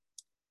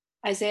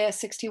Isaiah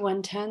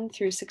 61:10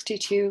 through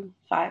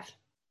 62:5.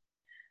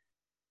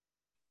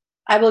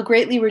 I will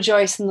greatly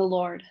rejoice in the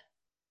Lord.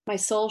 My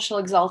soul shall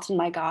exult in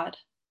my God.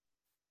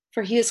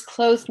 For he has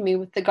clothed me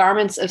with the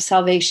garments of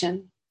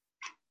salvation.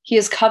 He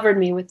has covered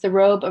me with the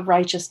robe of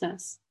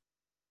righteousness.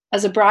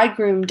 As a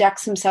bridegroom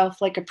decks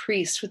himself like a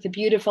priest with a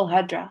beautiful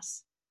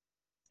headdress,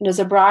 and as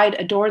a bride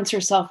adorns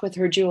herself with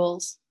her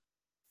jewels.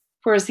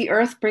 For as the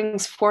earth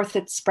brings forth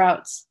its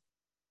sprouts,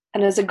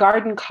 and as a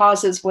garden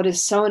causes what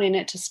is sown in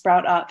it to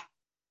sprout up,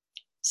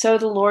 so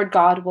the Lord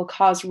God will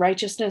cause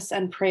righteousness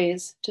and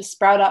praise to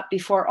sprout up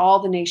before all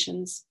the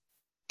nations.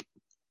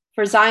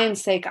 For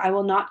Zion's sake I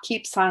will not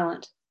keep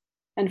silent,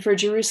 and for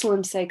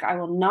Jerusalem's sake I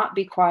will not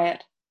be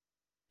quiet,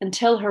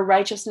 until her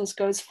righteousness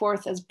goes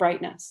forth as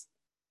brightness,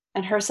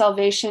 and her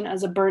salvation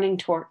as a burning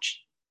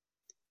torch.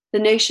 The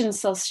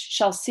nations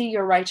shall see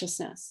your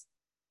righteousness,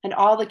 and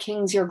all the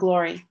kings your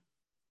glory.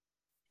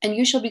 And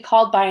you shall be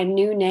called by a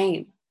new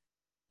name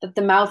that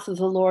the mouth of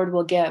the Lord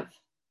will give.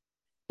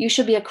 You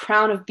shall be a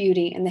crown of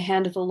beauty in the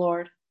hand of the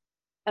Lord,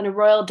 and a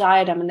royal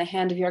diadem in the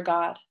hand of your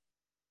God.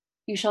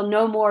 You shall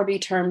no more be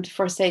termed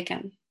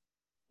forsaken,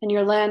 and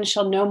your land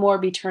shall no more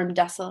be termed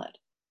desolate.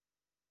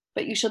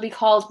 But you shall be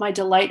called, my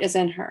delight is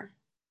in her,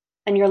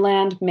 and your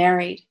land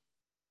married.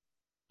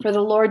 For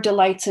the Lord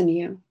delights in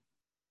you,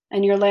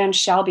 and your land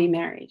shall be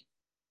married.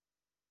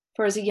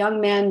 For as a young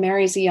man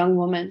marries a young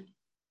woman,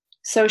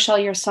 so shall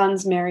your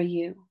sons marry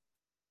you.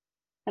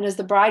 And as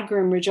the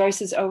bridegroom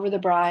rejoices over the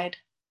bride,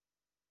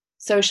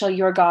 so shall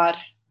your God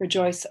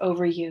rejoice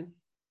over you.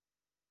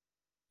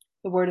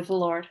 The word of the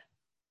Lord.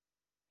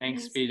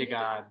 Thanks be to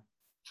God.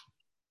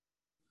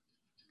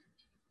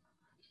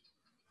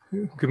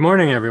 Good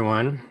morning,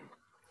 everyone,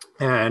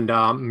 and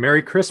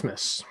Merry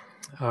Christmas.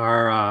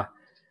 Our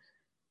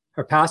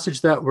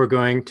passage that we're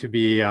going to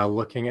be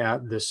looking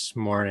at this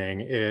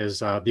morning is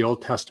the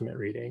Old Testament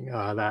reading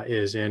that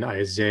is in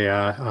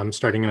Isaiah,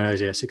 starting in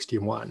Isaiah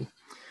 61.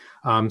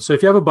 So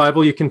if you have a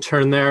Bible, you can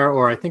turn there,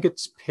 or I think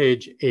it's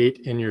page 8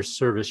 in your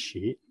service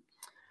sheet.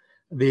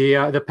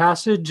 The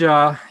passage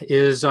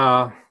is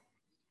a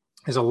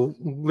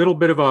little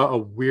bit of a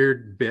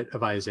weird bit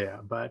of Isaiah,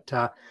 but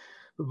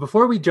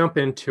before we jump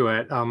into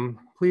it,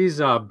 please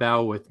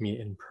bow with me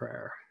in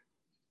prayer.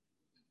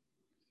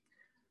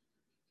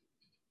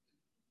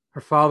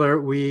 Our Father,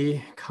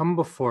 we come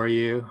before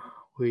you.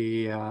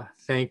 We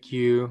thank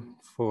you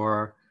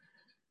for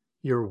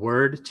your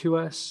word to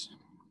us.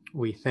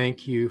 We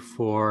thank you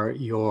for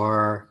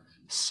your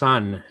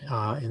Son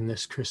in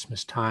this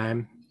Christmas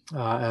time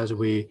as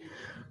we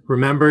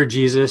remember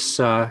Jesus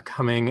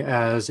coming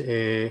as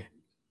an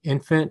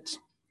infant,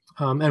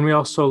 and we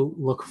also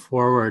look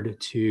forward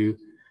to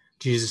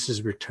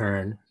Jesus'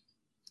 return.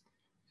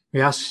 We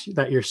ask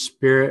that your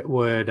Spirit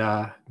would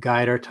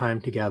guide our time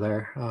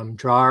together,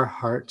 draw our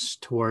hearts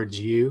towards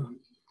you.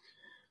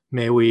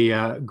 May we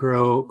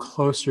grow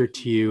closer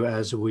to you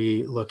as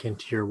we look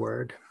into your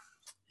word.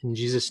 In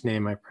Jesus'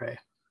 name I pray.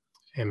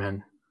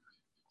 Amen.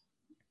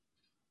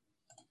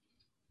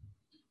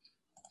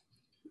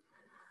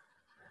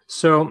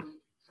 So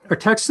our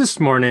text this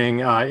morning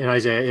in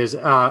Isaiah is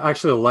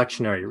actually a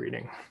lectionary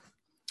reading.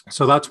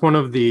 So that's one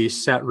of the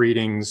set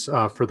readings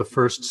for the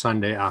first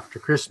Sunday after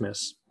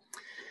Christmas.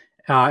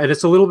 And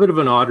it's a little bit of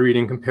an odd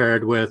reading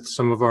compared with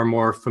some of our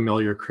more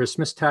familiar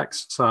Christmas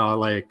texts,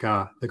 like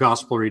the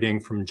gospel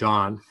reading from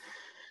John.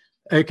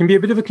 It can be a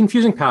bit of a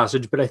confusing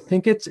passage, but I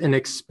think it's an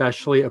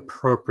especially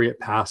appropriate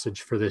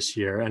passage for this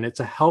year, and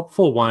it's a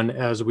helpful one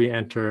as we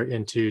enter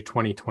into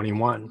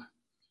 2021.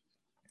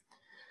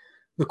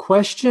 The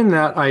question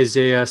that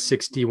Isaiah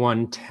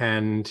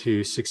 61:10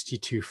 to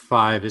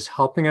 62:5 is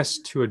helping us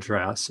to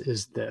address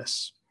is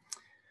this: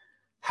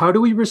 how do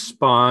we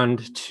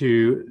respond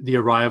to the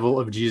arrival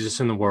of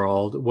Jesus in the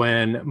world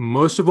when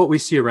most of what we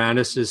see around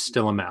us is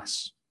still a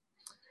mess?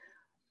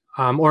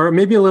 Or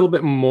maybe a little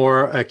bit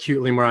more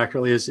acutely, more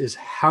accurately, is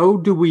how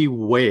do we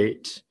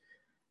wait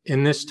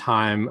in this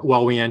time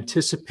while we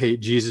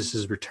anticipate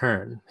Jesus'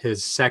 return,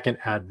 his second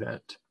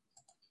advent?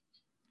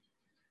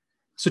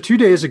 So 2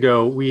 days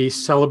ago, we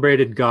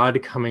celebrated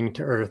God coming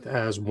to earth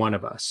as one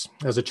of us,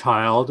 as a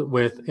child,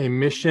 with a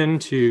mission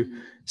to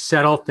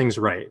set all things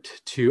right,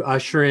 to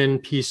usher in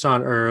peace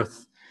on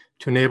earth,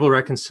 to enable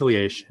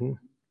reconciliation.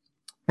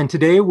 And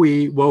today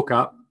we woke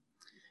up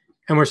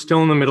and we're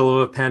still in the middle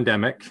of a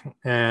pandemic,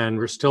 and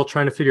we're still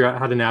trying to figure out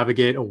how to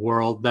navigate a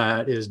world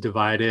that is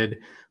divided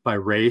by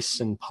race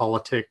and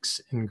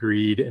politics and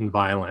greed and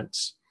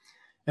violence.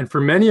 And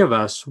for many of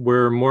us,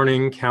 we're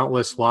mourning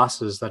countless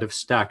losses that have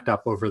stacked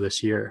up over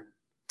this year.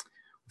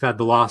 We've had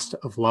the loss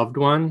of loved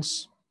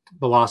ones,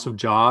 the loss of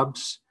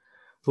jobs,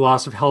 the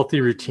loss of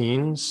healthy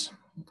routines,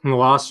 and the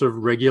loss of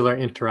regular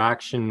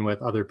interaction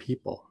with other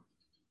people.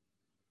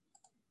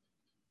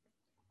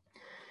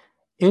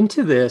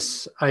 Into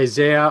this,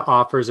 Isaiah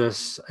offers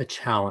us a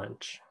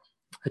challenge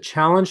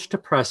to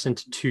press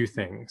into two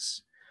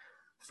things.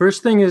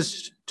 First thing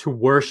is to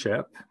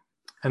worship,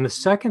 and the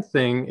second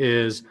thing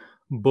is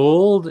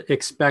bold,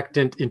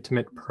 expectant,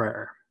 intimate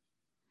prayer.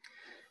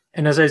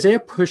 And as Isaiah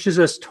pushes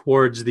us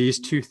towards these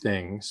two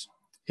things,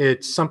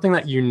 it's something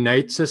that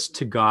unites us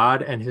to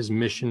God and his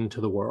mission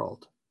to the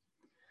world.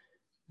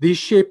 These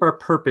shape our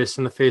purpose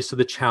in the face of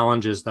the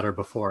challenges that are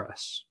before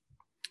us.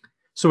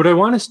 So what I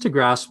want us to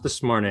grasp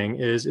this morning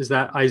is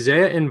that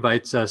Isaiah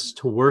invites us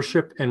to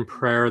worship and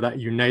prayer that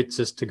unites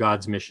us to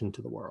God's mission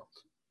to the world.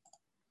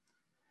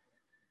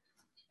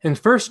 And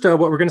first, what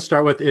we're going to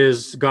start with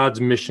is God's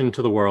mission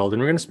to the world.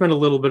 And we're going to spend a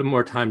little bit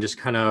more time just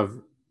kind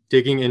of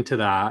digging into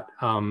that,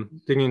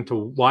 digging into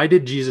why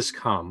did Jesus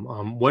come?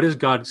 What is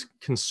God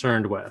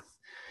concerned with?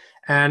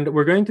 And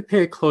we're going to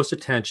pay close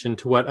attention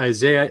to what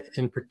Isaiah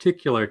in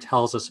particular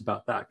tells us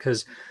about that,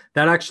 because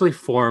that actually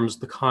forms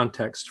the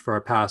context for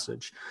our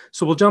passage.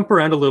 So we'll jump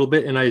around a little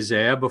bit in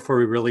Isaiah before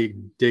we really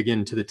dig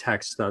into the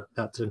text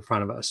that's in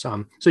front of us.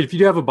 So if you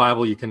do have a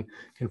Bible, you can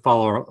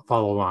follow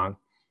along.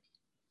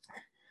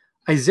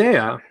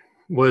 Isaiah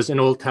was an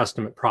Old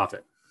Testament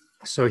prophet.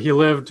 So he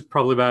lived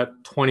probably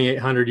about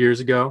 2,800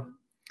 years ago.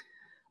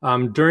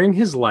 During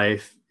his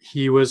life,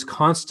 he was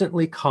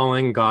constantly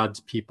calling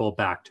God's people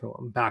back to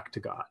him, back to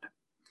God.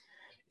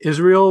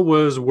 Israel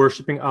was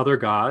worshiping other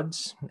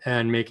gods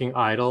and making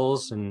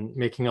idols and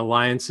making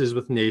alliances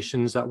with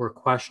nations that were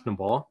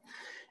questionable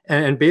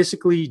and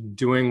basically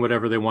doing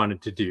whatever they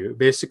wanted to do,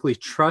 basically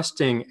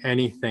trusting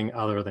anything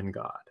other than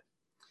God.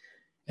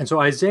 And so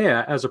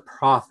Isaiah, as a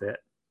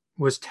prophet,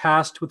 was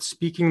tasked with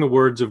speaking the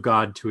words of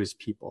God to his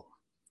people.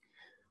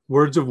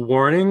 Words of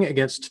warning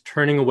against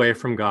turning away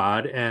from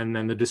God and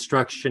then the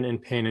destruction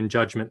and pain and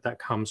judgment that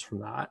comes from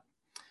that.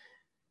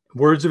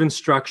 Words of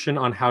instruction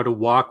on how to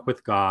walk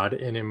with God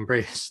and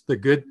embrace the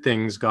good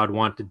things God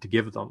wanted to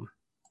give them.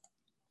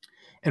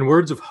 And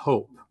words of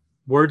hope,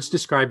 words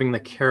describing the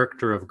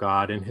character of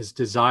God and his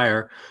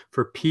desire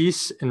for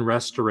peace and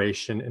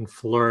restoration and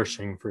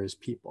flourishing for his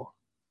people.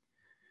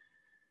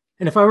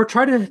 And if I were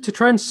try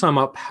and sum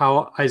up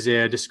how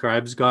Isaiah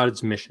describes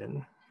God's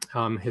mission,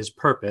 his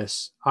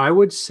purpose, I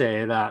would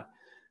say that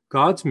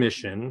God's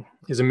mission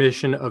is a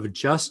mission of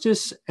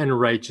justice and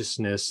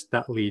righteousness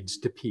that leads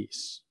to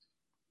peace.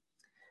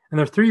 And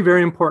there are three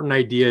very important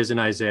ideas in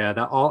Isaiah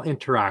that all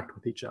interact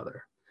with each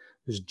other.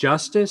 There's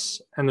justice,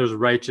 and there's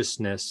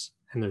righteousness,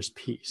 and there's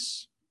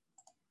peace.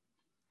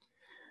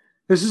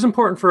 This is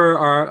important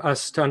for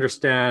us to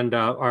understand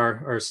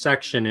our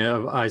section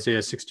of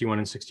Isaiah 61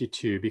 and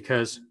 62,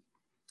 because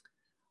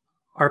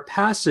our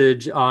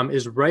passage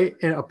is right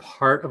in a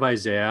part of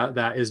Isaiah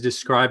that is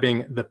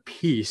describing the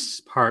peace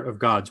part of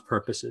God's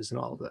purposes in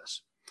all of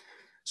this.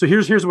 So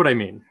here's what I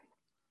mean.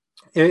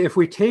 If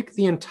we take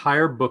the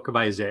entire book of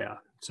Isaiah,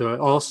 so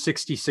all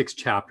 66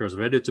 chapters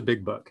of it, it's a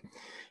big book,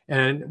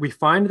 and we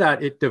find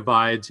that it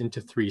divides into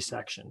three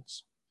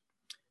sections.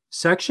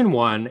 Section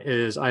 1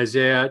 is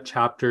Isaiah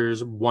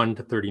chapters 1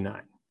 to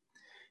 39.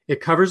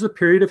 It covers the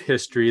period of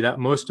history that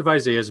most of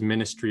Isaiah's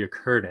ministry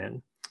occurred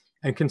in,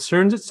 and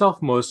concerns itself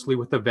mostly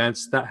with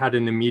events that had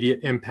an immediate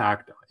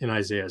impact in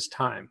Isaiah's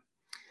time.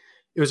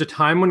 It was a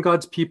time when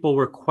God's people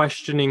were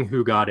questioning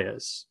who God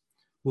is,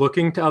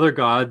 looking to other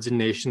gods and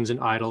nations and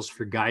idols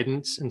for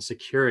guidance and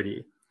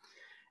security,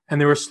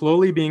 and they were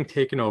slowly being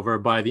taken over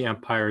by the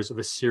empires of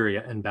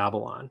Assyria and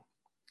Babylon.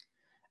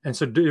 And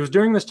so it was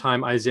during this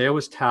time Isaiah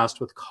was tasked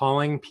with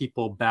calling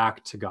people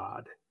back to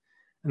God.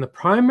 And the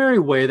primary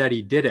way that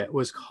he did it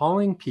was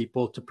calling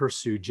people to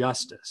pursue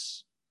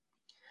justice.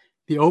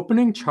 The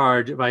opening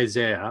charge in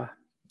Isaiah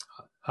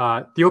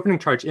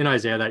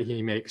that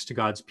he makes to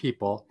God's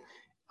people,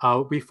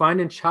 we find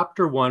in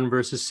chapter 1,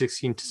 verses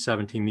 16 to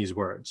 17, these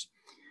words.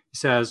 He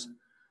says,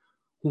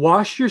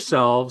 "Wash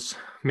yourselves,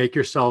 make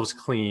yourselves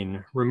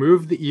clean,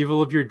 remove the evil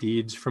of your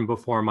deeds from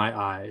before my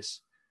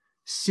eyes.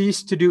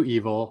 Cease to do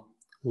evil,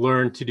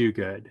 learn to do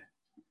good.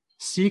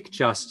 Seek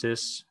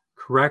justice,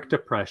 correct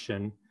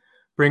oppression,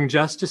 bring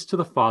justice to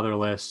the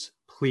fatherless,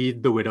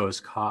 plead the widow's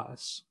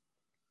cause."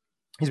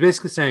 He's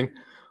basically saying,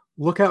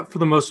 look out for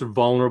the most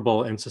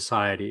vulnerable in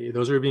society.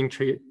 Those are being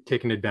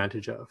taken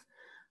advantage of.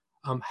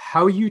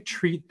 How you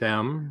treat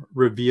them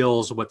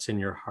reveals what's in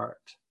your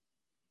heart.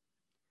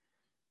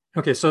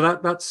 Okay, so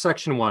that's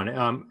section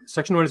 1.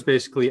 Section 1 is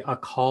basically a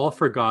call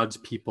for God's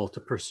people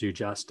to pursue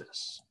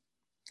justice.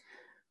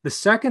 The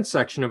second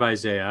section of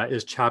Isaiah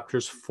is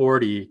chapters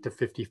 40 to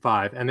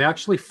 55, and they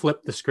actually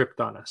flip the script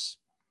on us.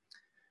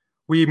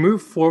 We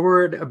move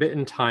forward a bit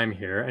in time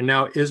here, and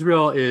now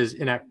Israel is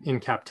in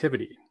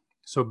captivity.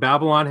 So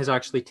Babylon has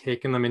actually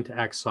taken them into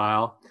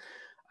exile.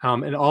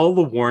 And all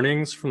the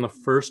warnings from the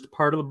first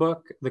part of the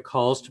book, the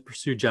calls to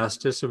pursue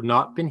justice, have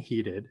not been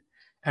heeded,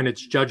 and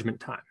it's judgment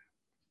time.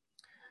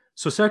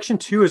 So section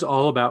 2 is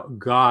all about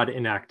God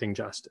enacting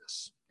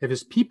justice. If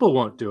his people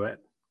won't do it,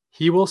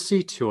 he will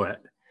see to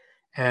it.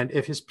 And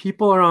if his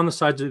people are on the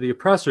sides of the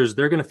oppressors,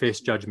 they're going to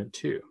face judgment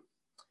too.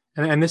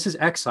 And this is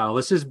exile.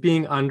 This is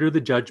being under the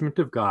judgment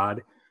of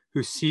God,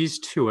 who sees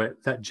to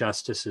it that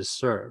justice is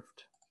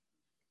served.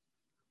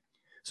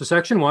 So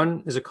section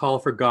 1 is a call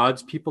for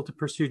God's people to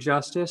pursue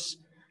justice.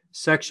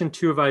 Section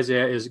 2 of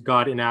Isaiah is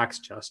God enacts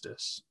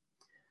justice.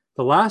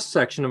 The last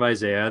section of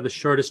Isaiah, the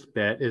shortest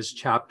bit, is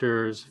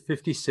chapters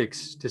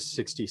 56 to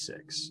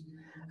 66.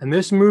 And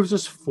this moves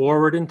us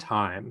forward in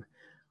time,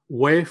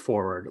 way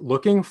forward,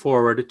 looking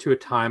forward to a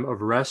time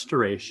of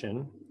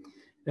restoration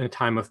and a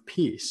time of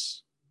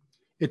peace.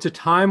 It's a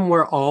time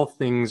where all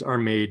things are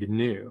made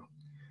new.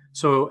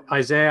 So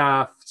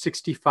Isaiah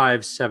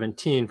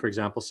 65:17, for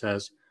example,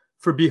 says,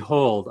 "For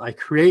behold, I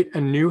create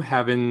a new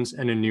heavens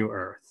and a new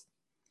earth."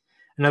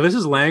 Now, this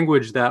is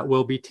language that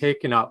will be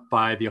taken up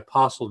by the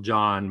Apostle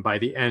John by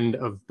the end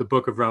of the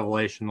book of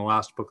Revelation, the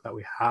last book that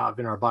we have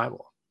in our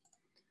Bible.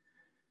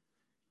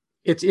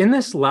 It's in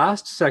this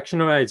last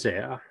section of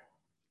Isaiah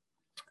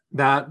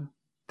that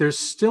there's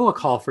still a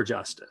call for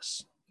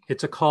justice.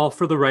 It's a call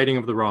for the righting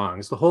of the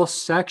wrongs. The whole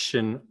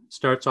section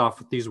starts off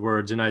with these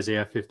words in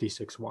Isaiah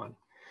 56:1.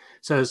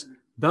 It says,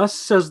 "Thus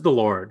says the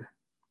Lord,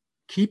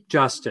 keep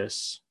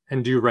justice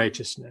and do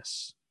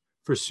righteousness,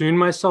 for soon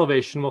my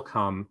salvation will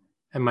come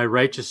and my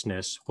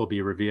righteousness will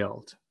be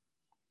revealed."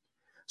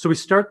 So we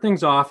start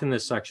things off in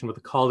this section with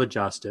a call to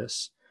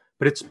justice,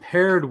 but it's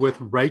paired with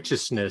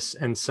righteousness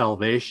and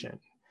salvation.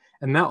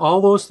 And that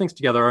all those things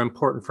together are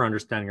important for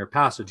understanding our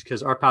passage,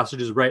 because our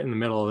passage is right in the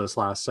middle of this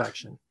last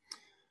section.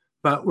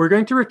 But we're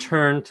going to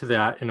return to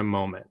that in a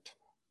moment.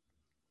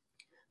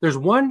 There's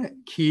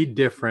one key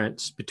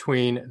difference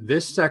between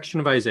this section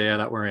of Isaiah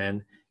that we're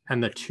in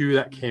and the two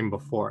that came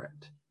before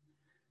it.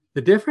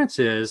 The difference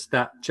is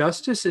that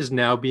justice is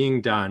now being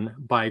done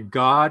by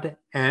God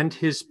and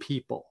his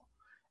people,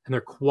 and they're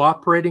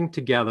cooperating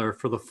together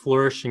for the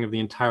flourishing of the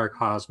entire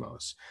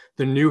cosmos,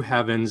 the new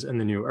heavens and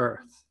the new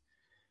earth.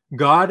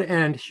 God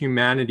and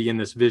humanity in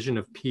this vision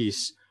of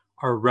peace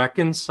are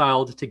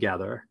reconciled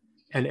together,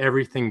 and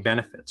everything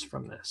benefits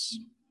from this.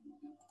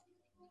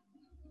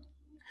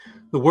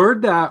 The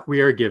word that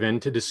we are given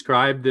to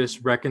describe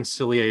this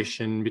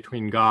reconciliation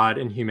between God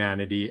and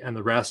humanity and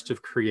the rest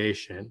of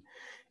creation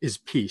is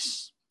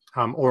peace,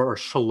 or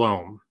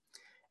shalom.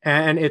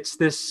 And it's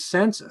this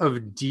sense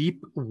of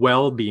deep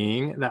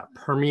well-being that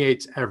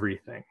permeates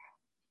everything.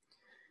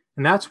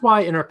 And that's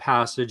why in our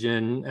passage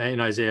in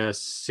Isaiah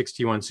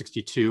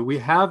 61:62, we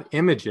have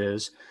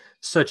images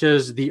such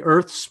as the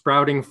earth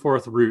sprouting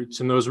forth roots,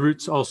 and those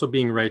roots also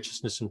being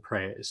righteousness and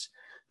praise.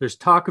 There's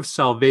talk of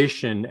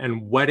salvation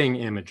and wedding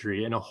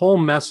imagery and a whole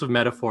mess of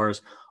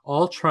metaphors,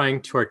 all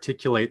trying to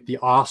articulate the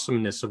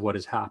awesomeness of what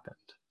has happened.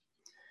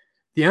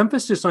 The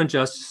emphasis on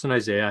justice in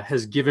Isaiah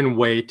has given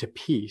way to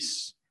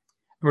peace.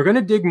 And we're going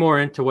to dig more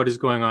into what is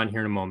going on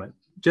here in a moment,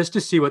 just to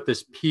see what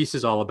this peace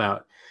is all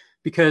about.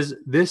 Because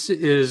this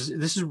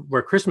is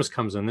where Christmas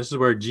comes in. This is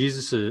where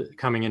Jesus is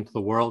coming into the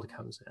world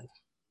comes in.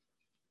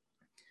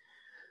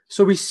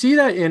 So we see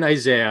that in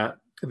Isaiah,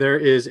 there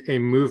is a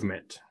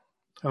movement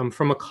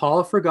from a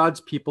call for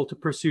God's people to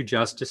pursue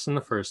justice in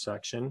the first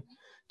section,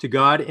 to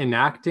God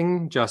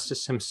enacting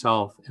justice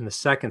himself in the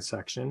second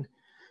section,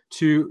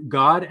 to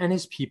God and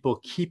his people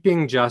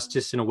keeping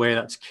justice in a way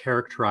that's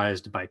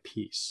characterized by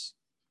peace.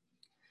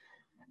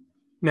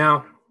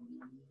 Now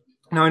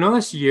I know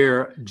this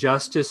year,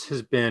 justice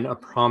has been a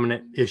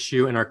prominent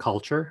issue in our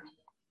culture.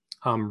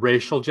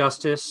 Racial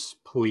justice,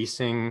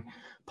 policing,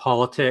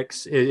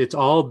 politics, it's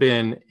all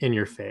been in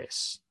your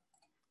face.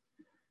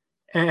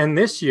 And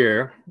this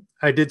year,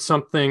 I did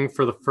something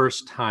for the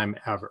first time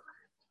ever.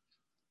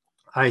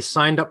 I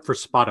signed up for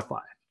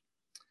Spotify.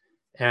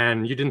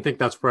 And you didn't think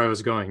that's where I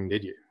was going,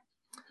 did you?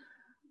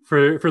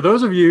 For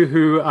those of you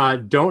who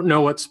don't know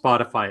what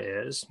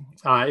Spotify is,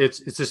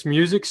 it's this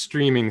music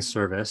streaming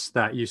service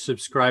that you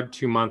subscribe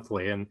to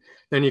monthly, and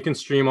then you can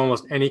stream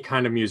almost any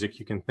kind of music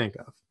you can think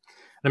of.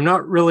 I'm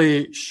not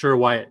really sure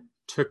why it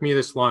took me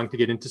this long to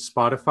get into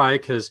Spotify,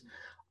 because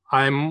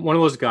I'm one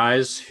of those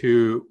guys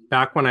who,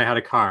 back when I had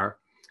a car,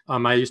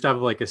 I used to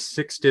have like a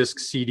 6-disc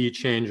CD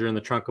changer in the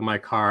trunk of my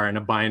car and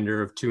a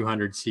binder of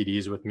 200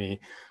 CDs with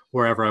me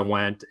wherever I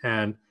went.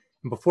 And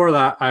before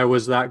that, I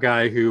was that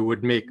guy who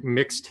would make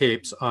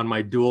mixtapes on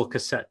my dual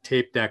cassette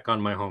tape deck on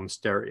my home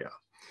stereo.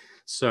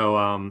 So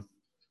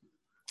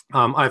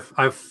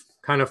I've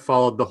kind of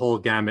followed the whole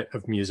gamut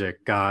of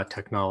music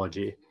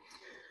technology.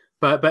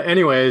 But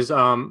anyways,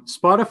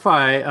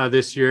 Spotify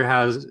this year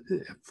has,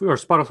 or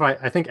Spotify,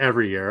 I think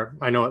every year,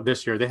 I know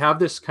this year, they have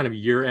this kind of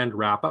year-end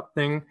wrap-up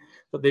thing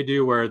that they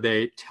do where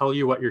they tell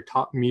you what your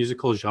top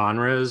musical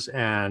genres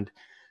and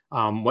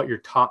what your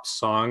top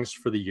songs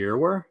for the year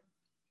were.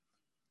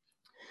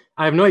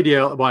 I have no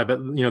idea why, but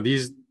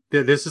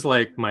this is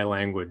like my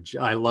language.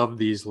 I love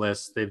these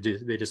lists. They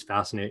just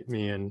fascinate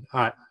me, and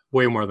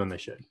way more than they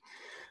should.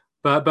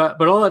 But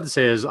all I have to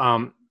say is,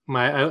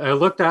 I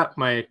looked at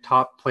my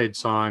top played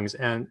songs,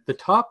 and the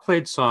top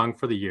played song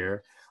for the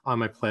year on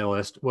my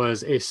playlist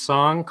was a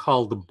song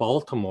called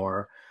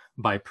 "Baltimore"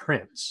 by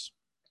Prince,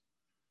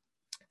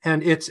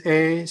 and it's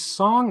a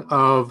song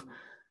of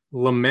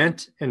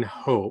lament and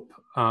hope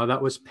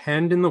that was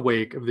penned in the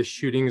wake of the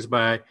shootings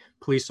by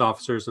police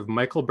officers of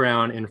Michael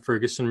Brown in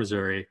Ferguson,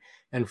 Missouri,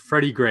 and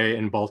Freddie Gray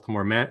in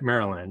Baltimore,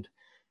 Maryland,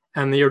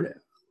 and the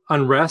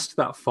unrest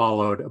that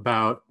followed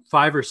about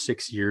 5 or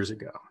 6 years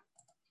ago.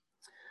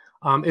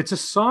 It's a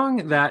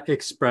song that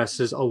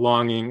expresses a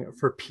longing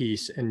for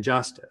peace and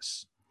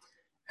justice.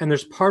 And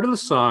there's part of the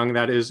song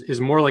that is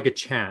more like a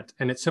chant,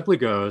 and it simply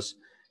goes,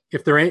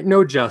 "If there ain't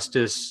no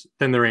justice,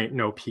 then there ain't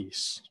no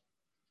peace."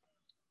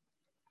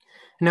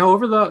 Now,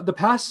 over the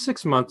past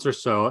 6 months or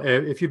so,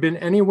 if you've been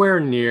anywhere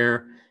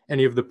near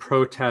any of the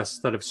protests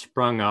that have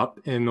sprung up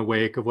in the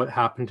wake of what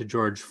happened to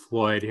George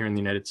Floyd here in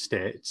the United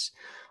States,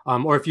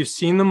 or if you've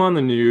seen them on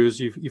the news,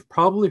 you've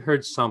probably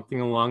heard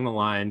something along the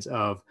lines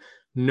of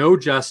 "no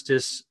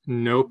justice,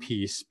 no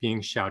peace"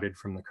 being shouted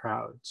from the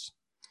crowds.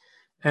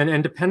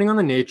 And depending on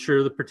the nature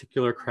of the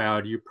particular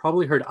crowd, you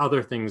probably heard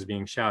other things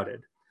being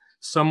shouted,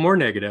 some more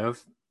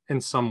negative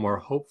and some more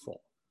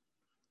hopeful.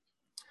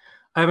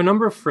 I have a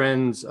number of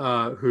friends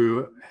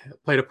who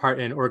played a part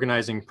in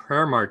organizing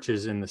prayer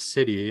marches in the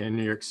city, in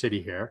New York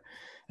City here,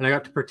 and I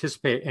got to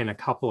participate in a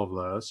couple of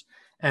those.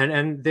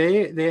 And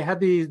they had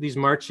these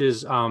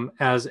marches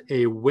as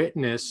a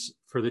witness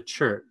for the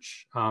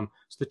church. So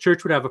the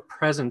church would have a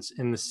presence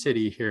in the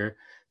city here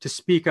to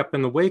speak up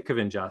in the wake of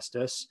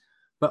injustice,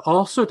 but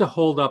also to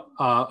hold up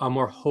a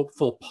more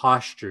hopeful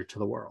posture to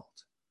the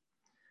world,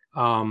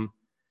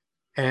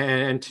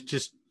 and to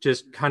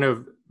just kind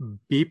of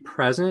be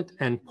present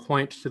and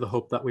point to the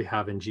hope that we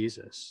have in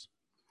Jesus.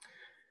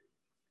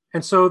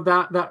 And so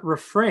that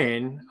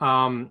refrain,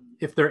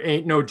 "if there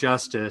ain't no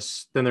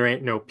justice, then there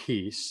ain't no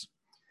peace,"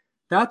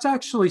 that's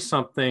actually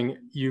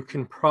something you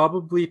can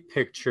probably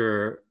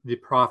picture the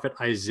prophet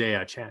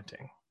Isaiah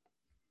chanting.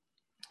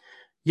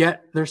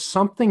 Yet there's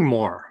something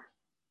more.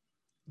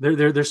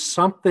 There's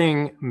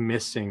something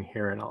missing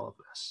here in all of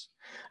this.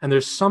 And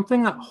there's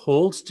something that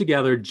holds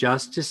together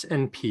justice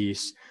and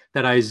peace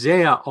that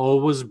Isaiah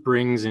always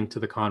brings into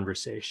the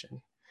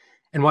conversation,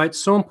 and why it's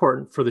so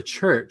important for the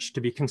church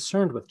to be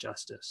concerned with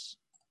justice.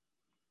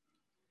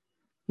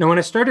 Now, when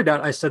I started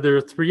out, I said there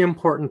are three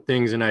important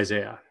things in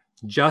Isaiah: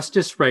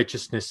 justice,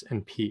 righteousness,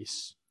 and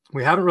peace.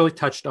 We haven't really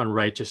touched on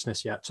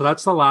righteousness yet. So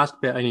that's the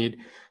last bit I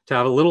need to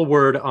have a little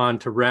word on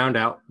to round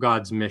out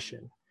God's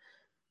mission.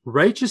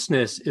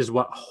 Righteousness is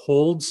what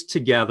holds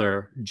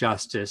together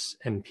justice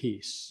and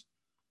peace.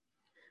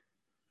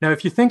 Now,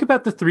 if you think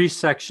about the three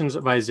sections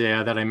of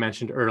Isaiah that I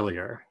mentioned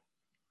earlier,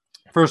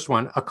 first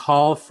one, a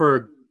call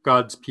for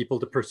God's people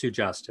to pursue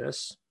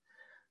justice.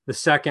 The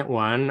second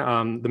one,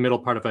 the middle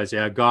part of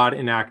Isaiah, God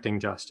enacting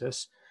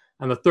justice.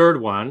 And the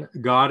third one,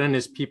 God and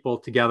his people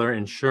together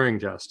ensuring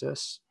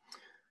justice.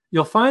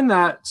 You'll find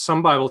that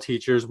some Bible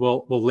teachers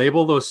will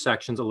label those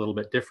sections a little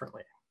bit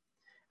differently.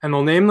 And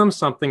they'll name them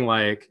something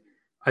like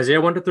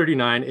Isaiah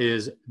 1-39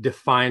 is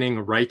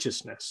defining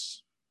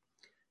righteousness.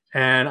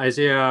 And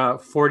Isaiah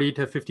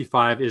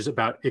 40-55 is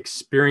about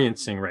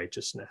experiencing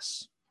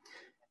righteousness.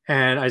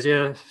 And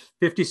Isaiah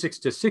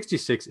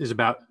 56-66 is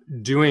about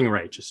doing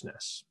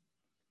righteousness.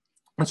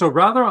 And so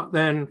rather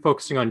than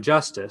focusing on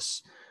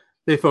justice,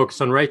 they focus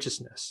on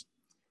righteousness.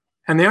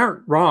 And they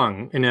aren't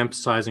wrong in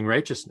emphasizing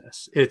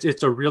righteousness.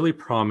 It's a really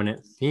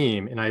prominent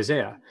theme in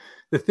Isaiah.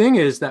 The thing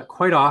is that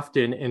quite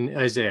often in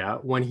Isaiah,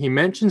 when he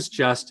mentions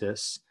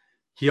justice,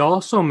 he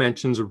also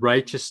mentions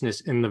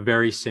righteousness in the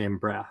very same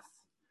breath.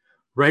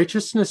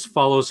 Righteousness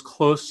follows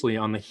closely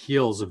on the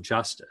heels of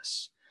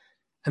justice.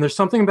 And there's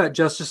something about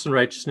justice and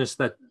righteousness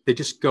that they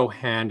just go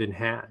hand in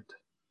hand.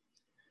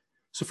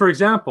 So for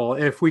example,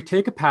 if we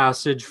take a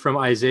passage from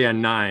Isaiah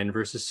 9,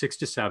 verses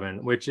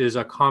 6-7, which is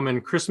a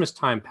common Christmas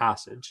time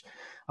passage,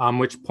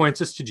 which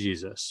points us to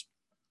Jesus,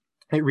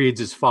 it reads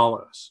as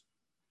follows: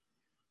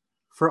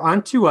 "For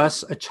unto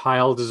us a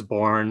child is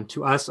born,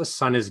 to us a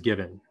son is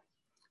given,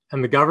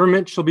 and the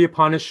government shall be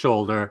upon his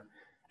shoulder,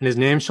 and his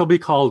name shall be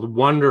called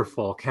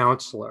Wonderful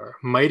Counselor,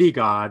 Mighty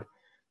God,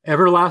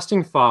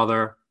 Everlasting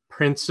Father,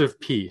 Prince of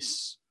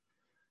Peace.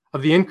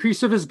 Of the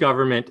increase of his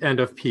government and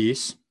of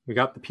peace," we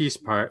got the peace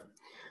part,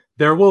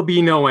 "there will be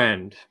no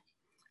end.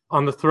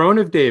 On the throne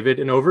of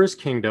David and over his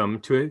kingdom,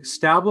 to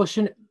establish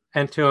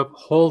and to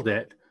uphold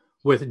it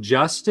with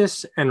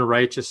justice and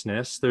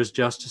righteousness." There's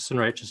justice and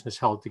righteousness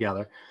held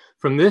together.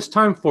 "From this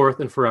time forth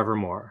and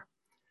forevermore.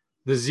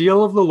 The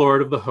zeal of the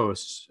Lord of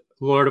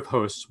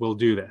hosts will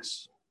do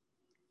this."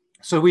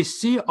 So we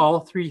see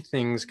all three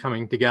things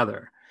coming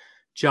together: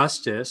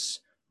 justice,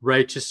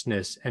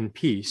 righteousness, and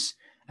peace.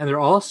 And they're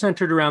all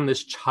centered around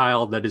this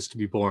child that is to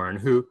be born,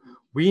 who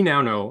we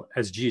now know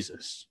as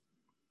Jesus.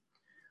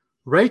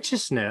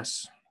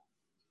 Righteousness,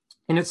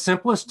 in its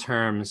simplest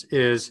terms,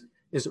 is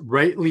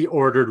rightly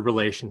ordered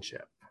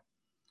relationship.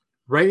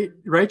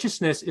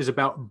 Righteousness is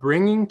about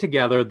bringing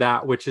together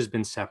that which has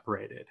been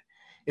separated.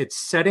 It's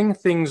setting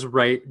things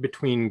right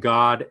between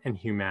God and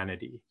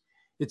humanity.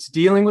 It's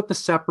dealing with the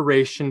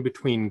separation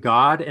between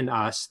God and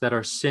us that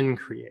our sin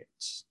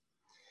creates.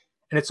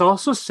 And it's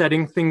also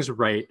setting things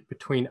right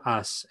between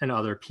us and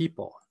other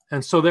people.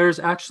 And so there's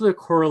actually a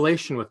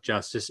correlation with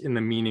justice in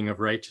the meaning of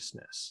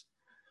righteousness.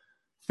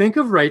 Think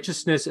of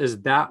righteousness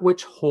as that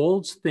which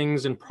holds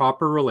things in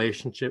proper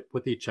relationship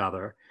with each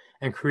other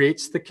and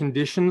creates the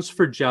conditions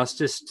for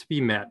justice to be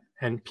met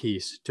and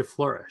peace to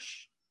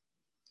flourish.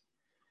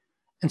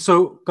 And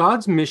so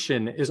God's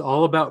mission is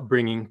all about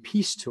bringing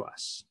peace to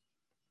us.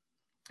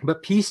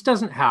 But peace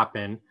doesn't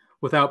happen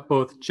without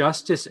both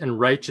justice and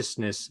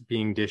righteousness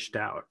being dished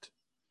out.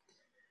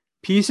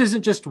 Peace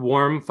isn't just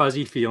warm,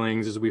 fuzzy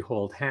feelings as we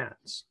hold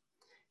hands.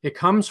 It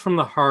comes from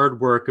the hard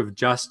work of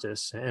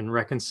justice and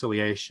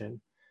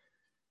reconciliation.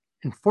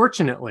 And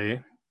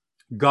fortunately,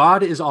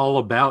 God is all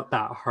about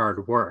that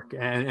hard work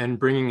and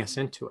bringing us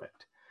into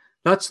it.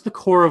 That's the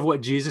core of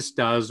what Jesus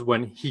does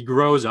when he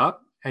grows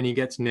up and he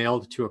gets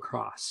nailed to a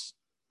cross.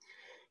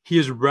 He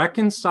is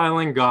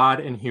reconciling God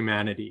and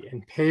humanity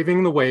and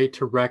paving the way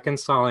to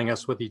reconciling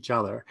us with each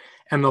other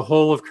and the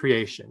whole of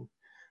creation.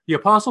 The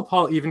Apostle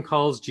Paul even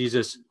calls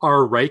Jesus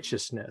our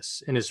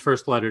righteousness in his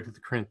first letter to the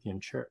Corinthian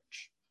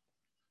church.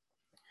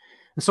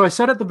 And so I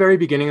said at the very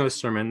beginning of the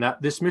sermon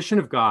that this mission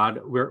of God,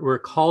 we're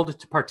called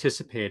to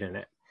participate in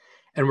it.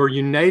 And we're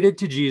united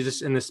to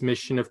Jesus in this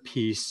mission of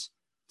peace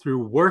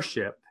through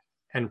worship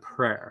and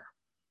prayer.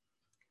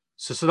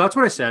 So that's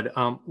what I said.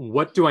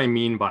 What do I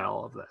mean by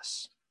all of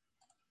this?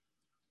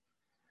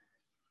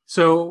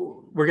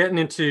 So we're getting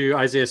into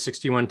Isaiah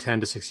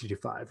 61:10 to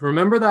 62:5.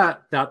 Remember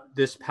that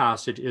this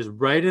passage is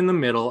right in the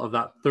middle of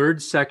that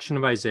third section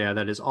of Isaiah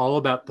that is all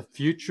about the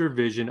future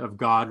vision of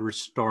God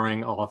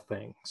restoring all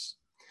things.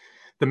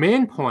 The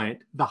main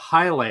point, the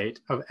highlight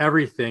of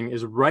everything,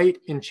 is right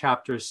in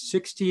chapters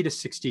 60 to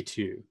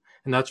 62,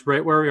 and that's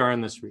right where we are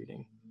in this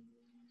reading.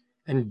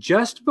 And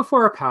just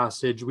before our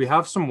passage, we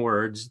have some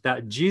words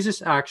that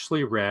Jesus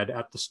actually read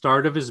at the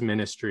start of his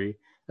ministry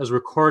as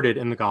recorded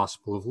in the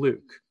Gospel of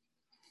Luke.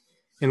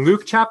 In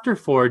Luke chapter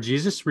 4,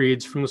 Jesus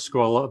reads from the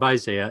scroll of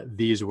Isaiah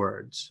these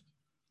words.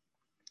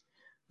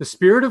 "The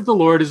Spirit of the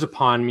Lord is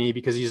upon me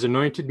because he has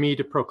anointed me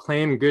to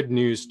proclaim good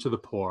news to the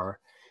poor.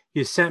 He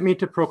has sent me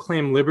to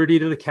proclaim liberty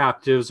to the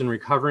captives and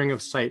recovering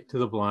of sight to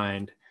the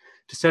blind,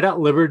 to set at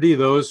liberty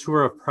those who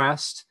are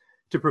oppressed,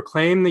 to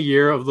proclaim the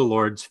year of the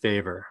Lord's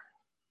favor."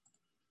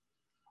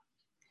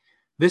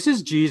 This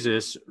is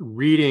Jesus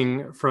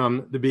reading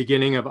from the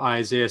beginning of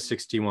Isaiah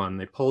 61.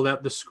 They pulled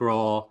out the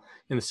scroll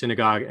in the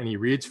synagogue and he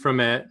reads from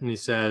it and he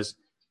says,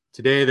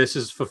 "Today this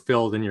is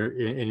fulfilled in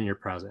your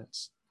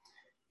presence."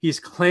 He's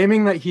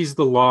claiming that he's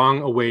the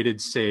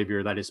long-awaited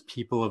Savior that his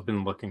people have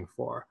been looking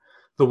for,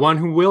 the one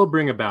who will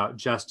bring about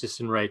justice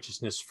and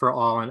righteousness for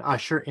all and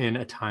usher in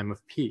a time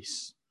of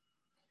peace.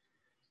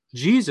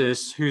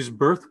 Jesus, whose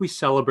birth we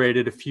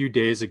celebrated a few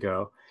days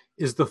ago,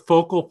 is the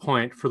focal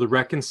point for the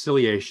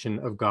reconciliation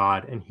of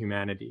God and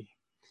humanity.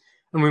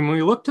 And when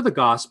we look to the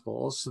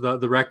Gospels,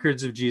 the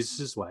records of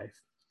Jesus'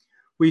 life,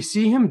 we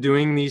see him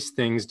doing these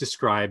things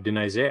described in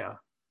Isaiah,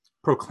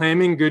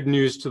 proclaiming good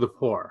news to the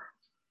poor,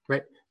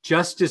 right?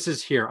 Justice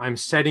is here. I'm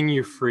setting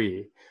you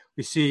free.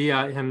 We see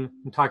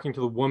him talking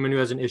to the woman who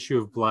has an issue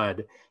of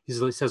blood. He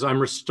says,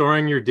 "I'm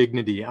restoring your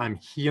dignity. I'm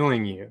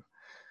healing you."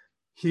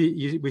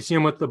 We see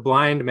him with the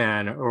blind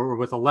man or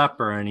with a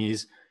leper, and he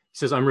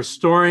says, "I'm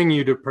restoring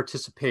you to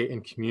participate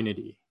in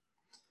community.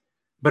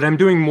 But I'm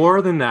doing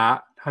more than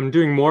that. I'm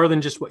doing more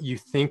than just what you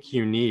think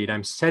you need.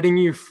 I'm setting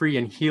you free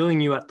and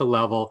healing you at the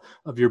level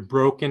of your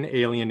broken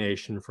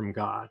alienation from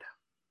God."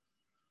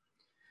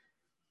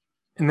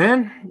 And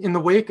then in the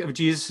wake of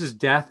Jesus'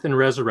 death and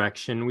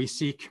resurrection, we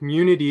see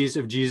communities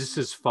of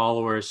Jesus'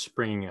 followers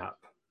springing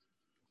up.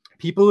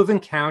 People who've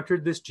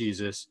encountered this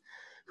Jesus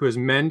who has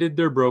mended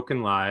their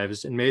broken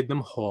lives and made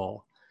them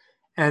whole.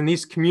 And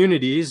these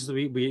communities,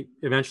 we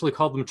eventually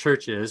called them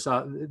churches,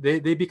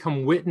 they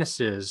become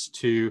witnesses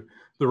to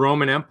the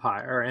Roman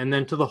Empire and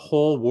then to the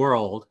whole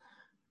world,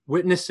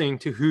 witnessing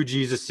to who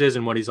Jesus is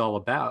and what he's all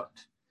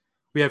about.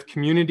 We have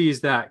communities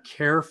that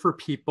care for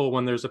people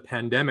when there's a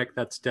pandemic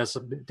that's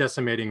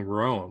decimating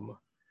Rome.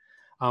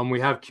 We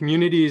have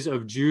communities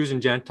of Jews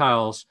and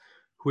Gentiles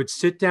who would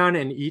sit down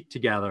and eat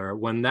together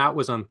when that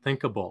was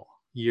unthinkable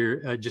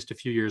just a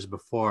few years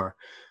before.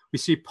 We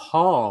see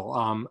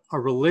Paul, a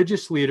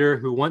religious leader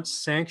who once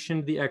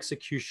sanctioned the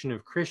execution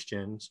of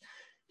Christians.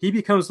 He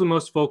becomes the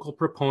most vocal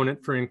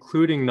proponent for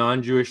including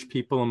non-Jewish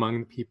people among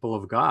the people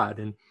of God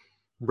and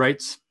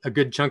writes a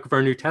good chunk of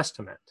our New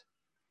Testament.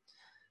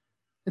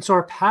 And so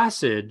our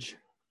passage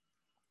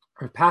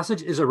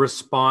is a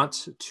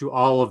response to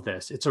all of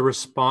this. It's a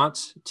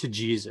response to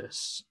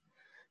Jesus.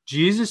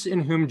 Jesus,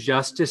 in whom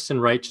justice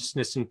and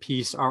righteousness and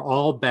peace are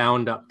all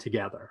bound up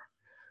together.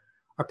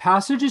 Our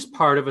passage is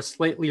part of a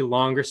slightly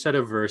longer set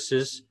of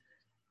verses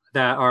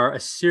that are a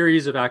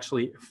series of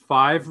actually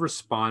 5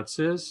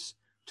 responses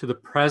to the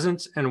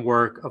presence and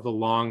work of the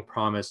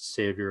long-promised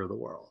Savior of the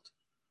world.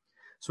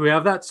 So we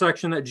have that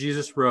section that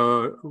Jesus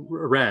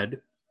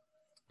read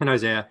in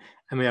Isaiah,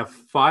 and we have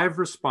 5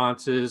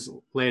 responses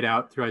laid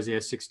out through Isaiah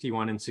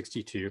 61 and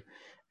 62.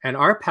 And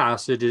our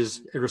passage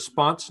is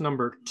response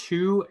number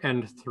 2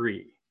 and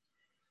 3.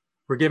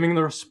 We're giving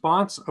the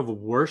response of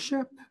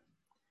worship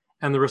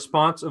and the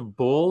response of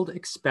bold,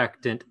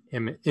 expectant,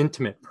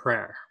 intimate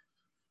prayer.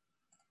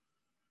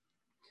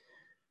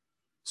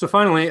 So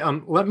finally,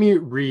 let me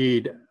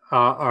read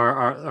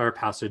our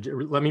passage.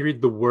 Let me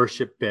read the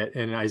worship bit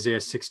in Isaiah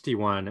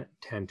 61,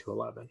 10 to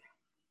 11.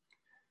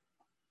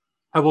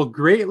 I will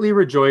greatly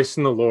rejoice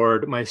in the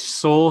Lord. My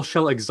soul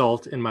shall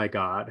exult in my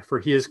God, for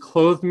he has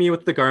clothed me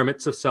with the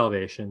garments of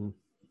salvation.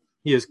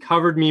 He has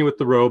covered me with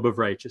the robe of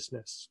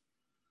righteousness.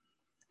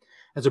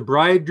 As a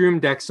bridegroom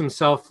decks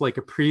himself like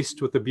a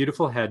priest with a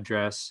beautiful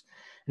headdress,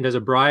 and as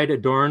a bride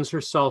adorns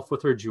herself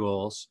with her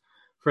jewels,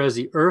 for as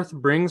the earth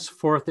brings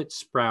forth its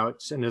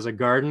sprouts, and as a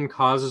garden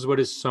causes what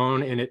is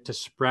sown in it to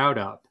sprout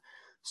up,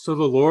 so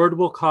the Lord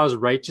will cause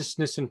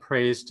righteousness and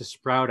praise to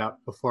sprout up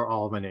before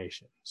all the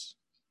nations.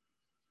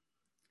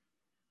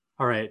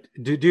 All right,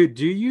 do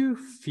you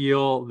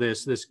feel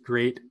this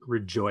great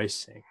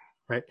rejoicing,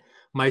 right?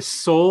 My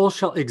soul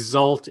shall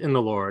exult in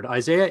the Lord.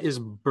 Isaiah is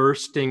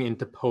bursting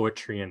into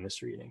poetry in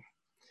this reading.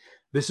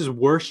 This is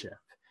worship,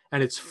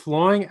 and it's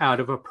flowing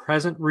out of a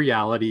present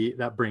reality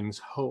that brings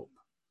hope.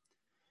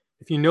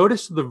 If you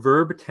notice the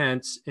verb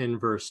tense in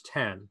verse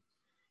 10,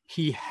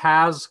 he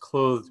has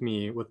clothed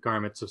me with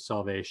garments of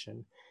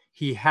salvation.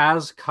 He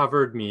has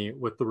covered me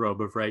with the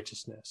robe of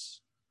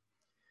righteousness.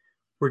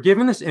 We're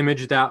given this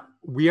image that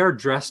we are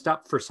dressed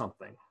up for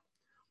something.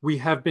 We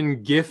have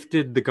been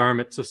gifted the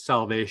garments of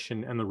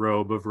salvation and the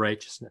robe of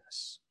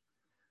righteousness.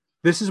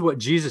 This is what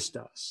Jesus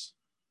does,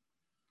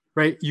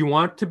 right? You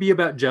want to be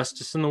about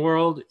justice in the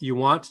world. You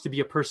want to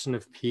be a person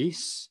of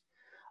peace.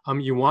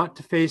 You want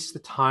to face the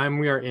time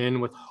we are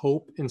in with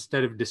hope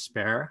instead of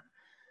despair.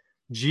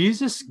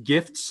 Jesus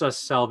gifts us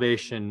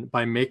salvation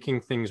by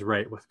making things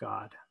right with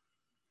God.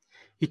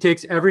 He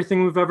takes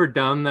everything we've ever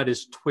done that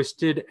is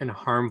twisted and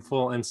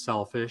harmful and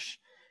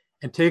selfish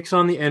and takes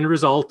on the end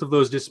result of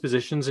those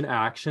dispositions and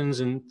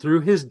actions, and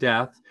through his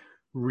death,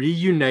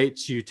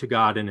 reunites you to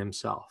God and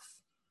himself.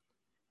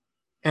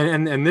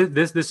 And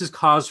this is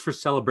cause for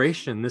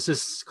celebration. This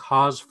is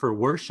cause for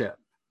worship.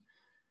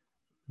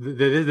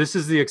 This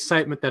is the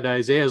excitement that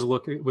Isaiah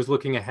was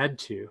looking ahead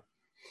to.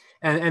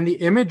 And the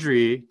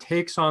imagery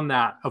takes on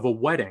that of a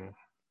wedding.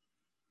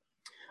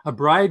 A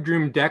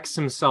bridegroom decks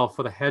himself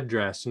with a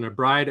headdress, and a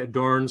bride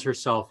adorns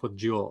herself with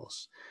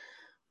jewels.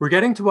 We're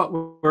getting to what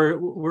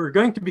we're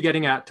going to be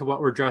getting at to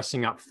what we're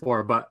dressing up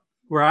for, but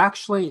we're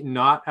actually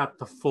not at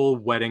the full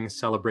wedding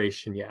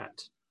celebration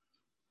yet.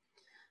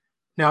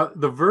 Now,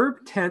 the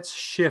verb tense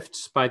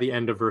shifts by the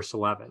end of verse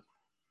 11.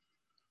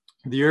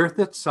 The earth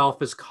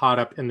itself is caught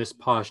up in this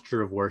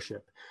posture of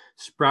worship,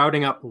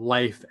 sprouting up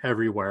life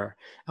everywhere.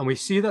 And we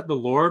see that the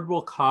Lord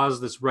will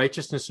cause this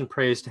righteousness and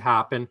praise to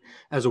happen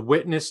as a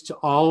witness to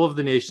all of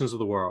the nations of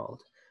the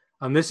world.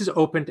 And this is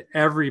open to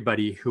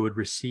everybody who would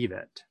receive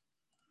it.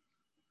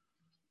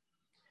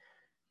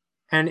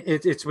 And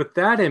it's with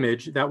that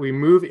image that we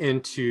move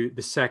into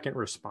the second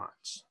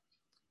response.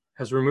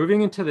 As we're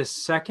moving into the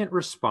second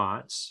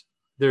response,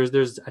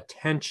 there's a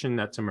tension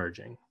that's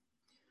emerging.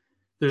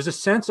 There's a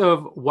sense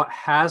of what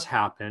has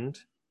happened,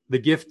 the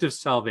gift of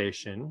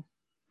salvation,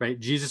 right?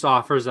 Jesus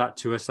offers that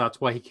to us. That's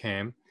why he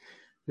came.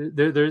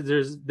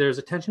 There's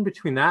a tension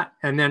between that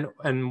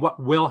and what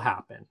will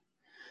happen.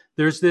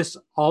 There's this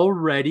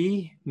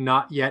already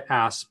not yet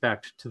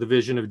aspect to the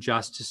vision of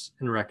justice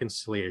and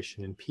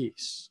reconciliation and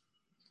peace.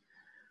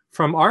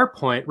 From our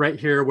point right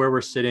here where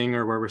we're sitting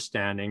or where we're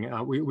standing,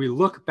 we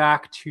look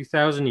back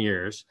 2,000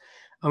 years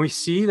and we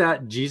see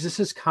that Jesus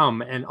has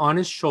come, and on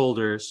his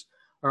shoulders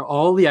are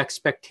all the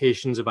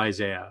expectations of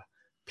Isaiah: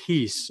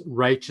 peace,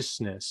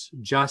 righteousness,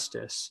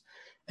 justice.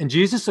 And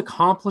Jesus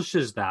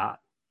accomplishes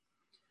that.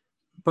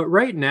 But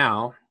right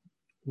now,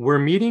 we're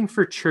meeting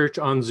for church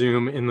on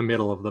Zoom in the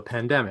middle of the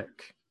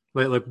pandemic.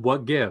 Like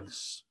what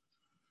gives?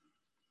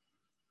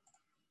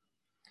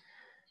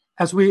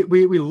 As we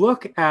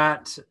look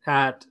at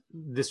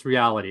this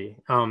reality,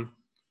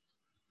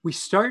 we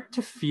start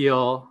to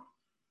see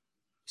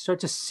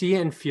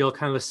and feel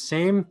kind of the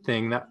same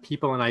thing that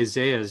people in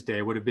Isaiah's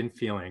day would have been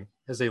feeling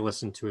as they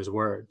listened to his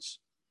words.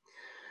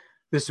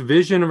 This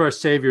vision of our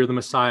Savior, the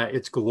Messiah,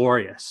 it's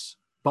glorious,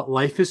 but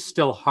life is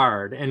still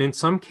hard, and in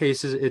some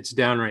cases, it's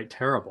downright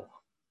terrible.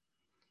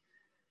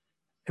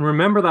 And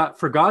remember that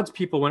for God's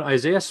people, when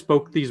Isaiah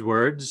spoke these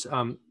words,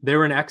 they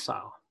were in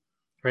exile.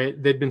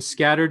 Right? They'd been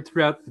scattered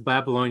throughout the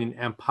Babylonian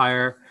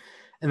Empire.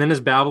 And then as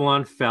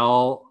Babylon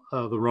fell,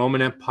 the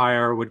Roman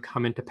Empire would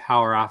come into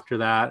power after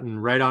that,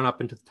 and right on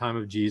up into the time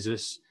of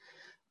Jesus,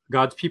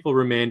 God's people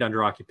remained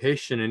under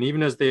occupation. And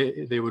even as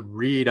they would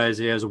read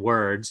Isaiah's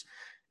words,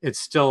 it's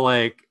still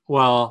like,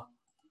 well,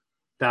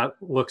 that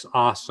looks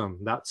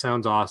awesome. That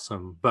sounds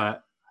awesome.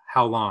 But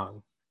how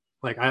long?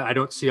 Like, I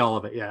don't see all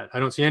of it yet. I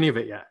don't see any of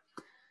it yet.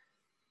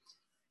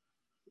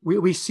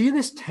 We see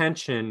this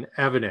tension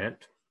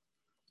evident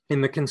in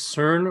the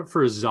concern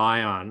for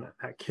Zion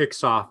that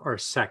kicks off our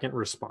second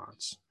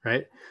response,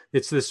 right?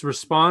 It's this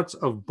response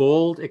of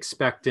bold,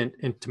 expectant,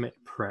 intimate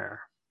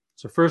prayer.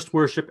 So first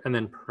worship and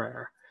then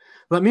prayer.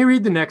 Let me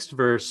read the next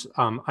verse,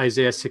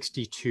 Isaiah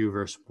 62,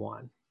 verse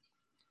 1. It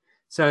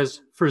says,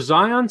 "For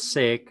Zion's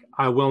sake,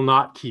 I will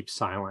not keep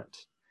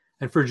silent,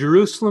 and for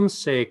Jerusalem's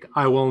sake,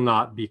 I will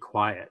not be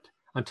quiet,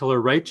 until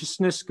her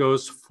righteousness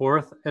goes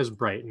forth as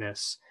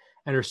brightness,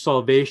 and her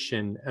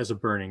salvation as a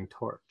burning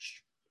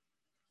torch."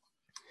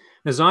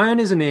 Now, Zion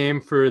is a name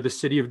for the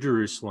city of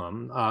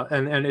Jerusalem,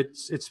 and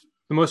it's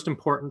the most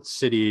important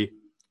city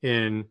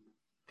in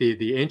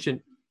the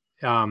ancient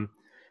in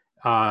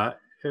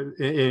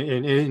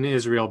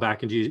Israel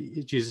back in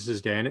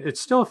Jesus's day, and it's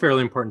still a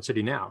fairly important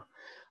city now.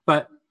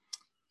 But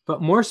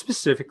more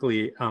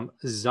specifically,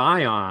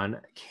 Zion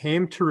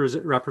came to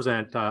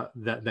represent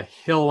the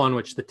hill on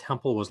which the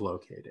temple was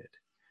located.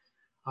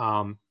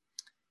 And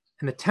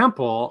the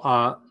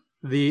temple,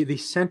 the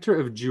center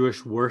of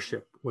Jewish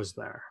worship was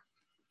there,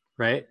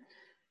 right?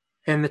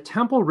 And the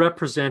temple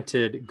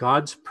represented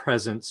God's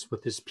presence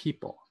with his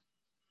people.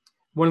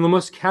 One of the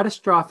most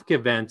catastrophic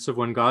events of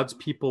when God's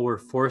people were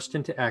forced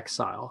into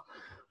exile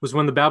was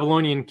when the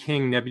Babylonian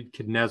king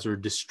Nebuchadnezzar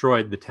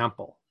destroyed the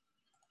temple.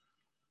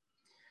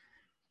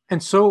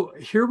 And so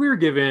here we are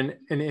given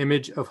an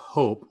image of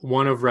hope,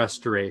 one of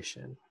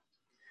restoration.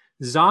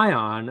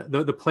 Zion,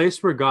 the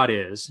place where God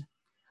is,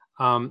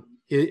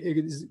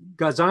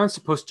 Zion's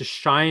supposed to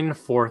shine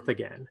forth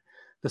again.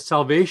 The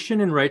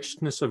salvation and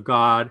righteousness of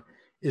God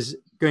is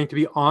going to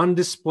be on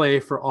display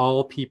for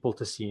all people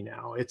to see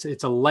now.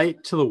 It's a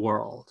light to the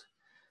world,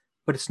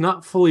 but it's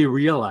not fully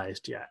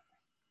realized yet.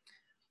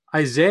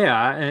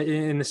 Isaiah,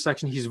 in this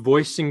section, he's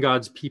voicing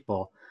God's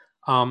people.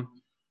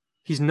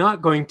 He's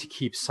not going to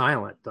keep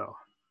silent, though.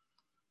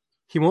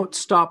 He won't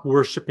stop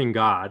worshiping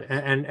God.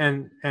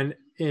 And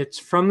it's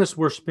from this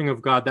worshiping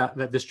of God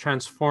that this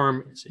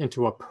transforms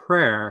into a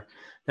prayer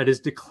that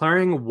is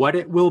declaring what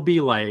it will be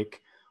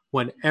like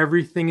when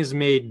everything is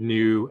made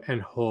new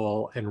and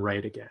whole and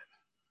right again.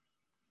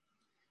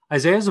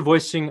 Isaiah is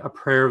voicing a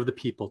prayer of the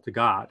people to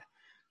God,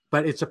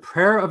 but it's a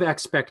prayer of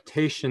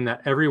expectation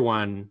that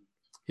everyone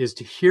is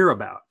to hear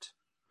about,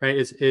 right?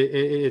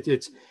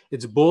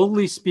 It's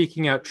boldly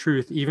speaking out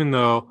truth, even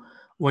though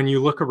when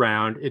you look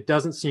around, it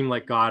doesn't seem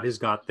like God has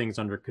got things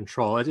under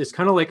control. It's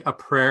kind of like a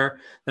prayer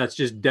that's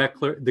just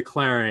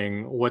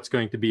declaring what's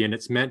going to be, and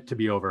it's meant to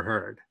be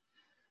overheard.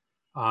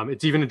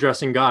 It's even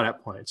addressing God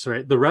at points,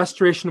 right? The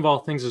restoration of all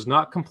things is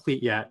not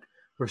complete yet.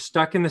 We're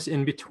stuck in this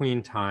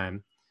in-between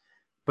time,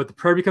 but the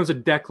prayer becomes a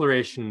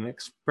declaration, an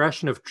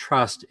expression of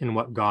trust in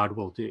what God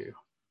will do.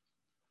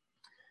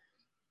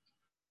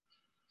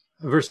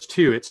 Verse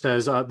 2, it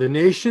says, the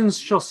nations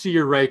shall see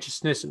your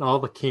righteousness and all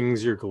the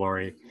kings your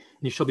glory,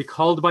 and you shall be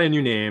called by a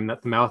new name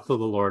that the mouth of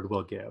the Lord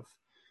will give.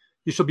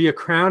 You shall be a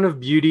crown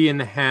of beauty in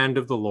the hand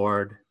of the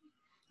Lord,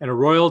 and a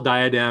royal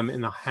diadem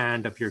in the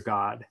hand of your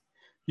God.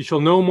 You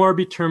shall no more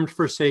be termed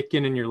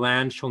forsaken, and your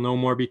land shall no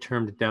more be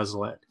termed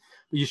desolate.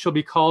 But you shall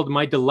be called,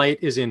 my delight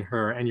is in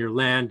her, and your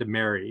land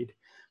married.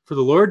 For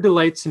the Lord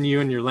delights in you,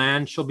 and your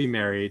land shall be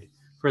married.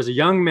 For as a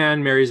young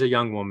man marries a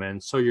young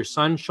woman, so your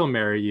son shall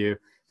marry you.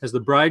 As the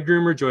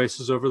bridegroom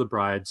rejoices over the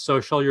bride,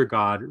 so shall your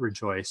God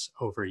rejoice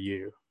over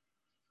you.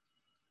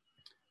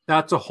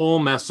 That's a whole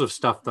mess of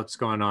stuff that's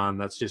going on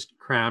that's just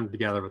crammed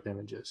together with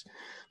images.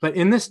 But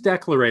in this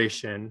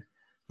declaration,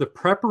 the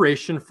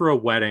preparation for a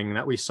wedding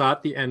that we saw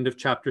at the end of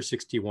chapter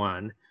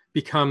 61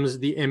 becomes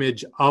the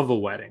image of a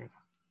wedding.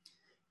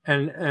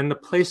 And the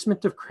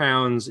placement of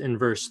crowns in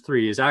verse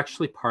 3 is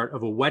actually part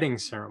of a wedding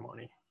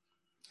ceremony.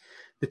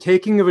 The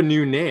taking of a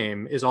new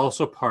name is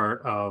also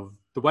part of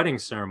the wedding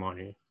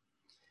ceremony.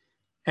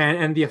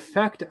 And the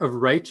effect of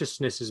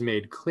righteousness is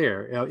made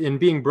clear. In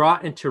being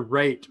brought into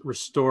right,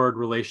 restored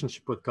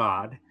relationship with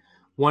God,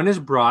 one is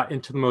brought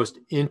into the most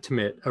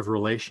intimate of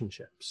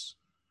relationships.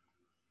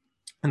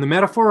 And the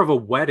metaphor of a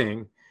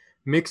wedding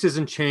mixes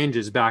and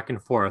changes back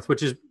and forth,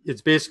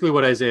 it's basically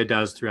what Isaiah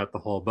does throughout the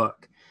whole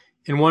book.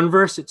 In one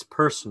verse, it's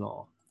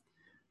personal.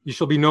 You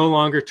shall be no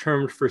longer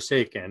termed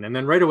forsaken. And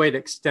then right away, it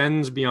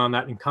extends beyond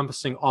that,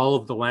 encompassing all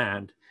of the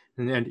land.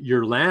 And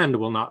your land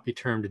will not be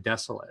termed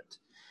desolate.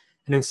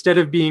 And instead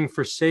of being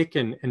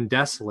forsaken and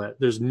desolate,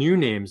 there's new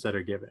names that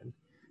are given.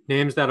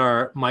 Names that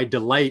are, my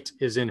delight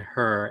is in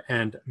her,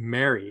 and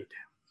married.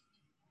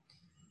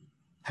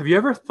 Have you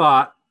ever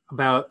thought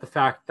about the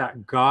fact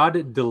that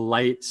God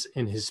delights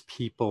in his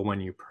people when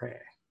you pray?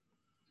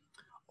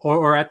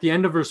 Or at the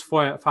end of verse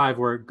 5,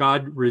 where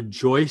God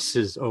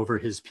rejoices over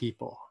his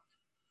people.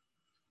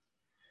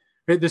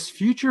 Right? This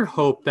future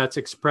hope that's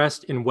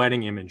expressed in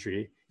wedding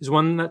imagery is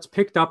one that's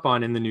picked up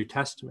on in the New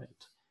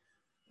Testament.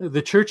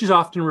 The church is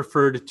often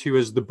referred to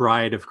as the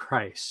bride of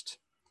Christ.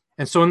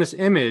 And so in this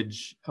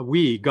image,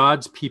 we,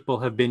 God's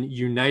people, have been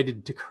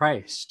united to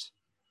Christ.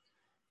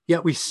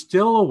 Yet we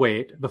still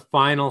await the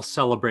final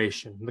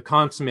celebration, the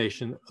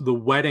consummation, the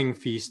wedding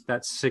feast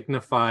that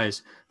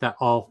signifies that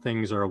all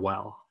things are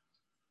well.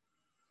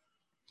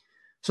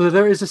 So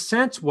there is a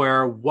sense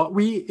where what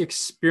we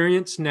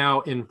experience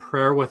now in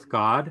prayer with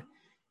God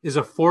is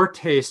a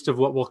foretaste of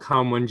what will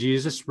come when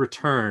Jesus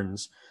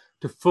returns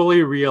to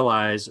fully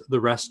realize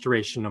the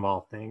restoration of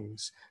all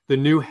things, the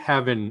new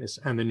heavens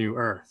and the new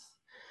earth.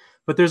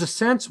 But there's a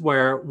sense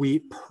where we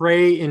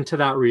pray into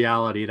that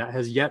reality that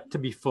has yet to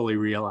be fully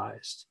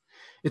realized.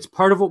 It's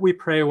part of what we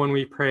pray when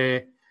we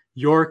pray,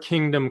 your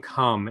kingdom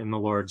come, in the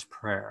Lord's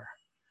Prayer.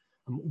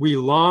 We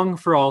long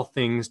for all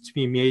things to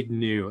be made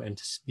new and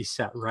to be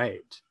set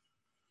right.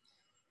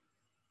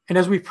 And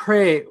as we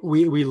pray,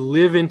 we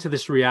live into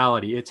this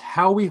reality. It's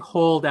how we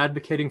hold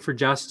advocating for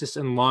justice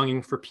and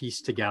longing for peace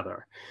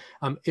together.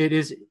 It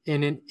is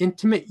in an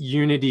intimate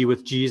unity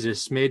with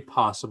Jesus made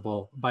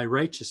possible by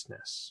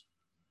righteousness.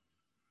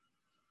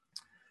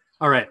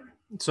 All right,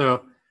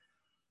 so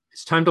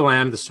it's time to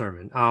land the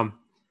sermon.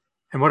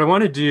 And what I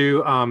want to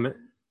do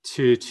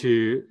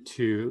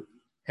to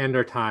end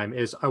our time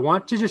is I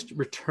want to just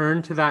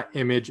return to that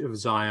image of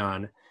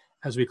Zion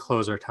as we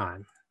close our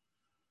time.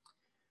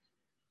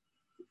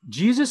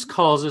 Jesus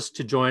calls us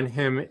to join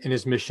him in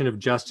his mission of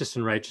justice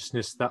and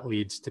righteousness that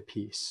leads to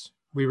peace.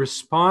 We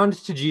respond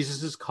to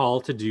Jesus'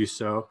 call to do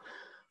so,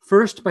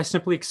 first by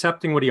simply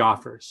accepting what he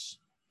offers,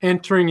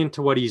 entering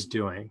into what he's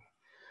doing.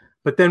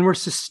 But then we're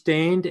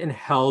sustained and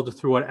held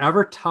through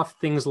whatever tough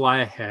things lie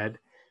ahead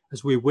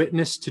as we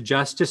witness to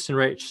justice and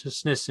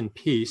righteousness and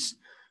peace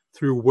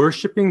through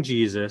worshiping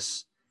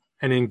Jesus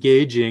and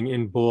engaging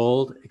in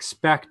bold,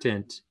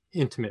 expectant,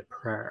 intimate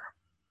prayer.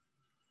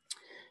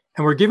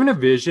 And we're given a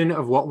vision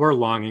of what we're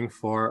longing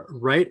for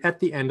right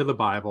at the end of the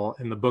Bible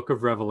in the book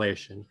of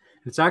Revelation.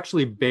 It's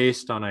actually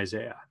based on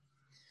Isaiah.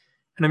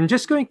 And I'm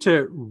just going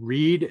to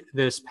read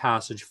this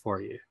passage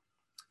for you.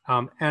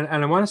 And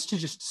I want us to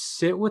just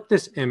sit with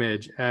this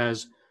image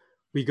as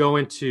we go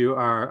into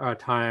our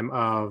time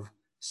of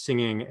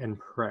singing and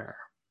prayer.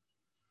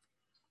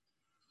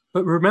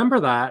 But remember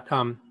that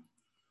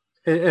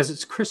as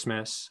it's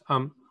Christmas,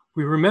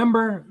 we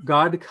remember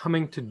God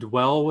coming to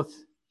dwell with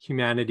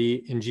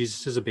humanity in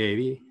Jesus as a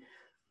baby,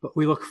 but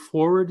we look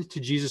forward to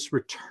Jesus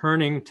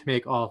returning to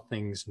make all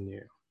things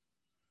new.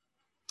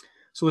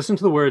 So listen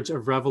to the words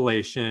of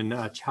Revelation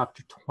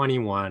chapter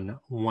 21,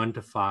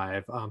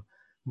 1-5,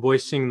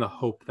 voicing the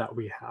hope that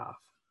we have.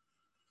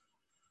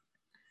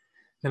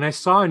 Then I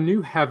saw a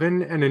new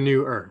heaven and a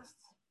new earth.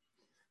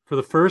 For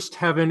the first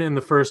heaven and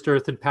the first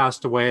earth had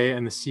passed away,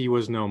 and the sea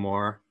was no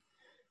more.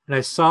 And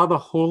I saw the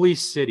holy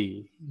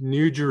city,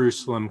 New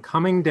Jerusalem,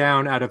 coming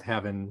down out of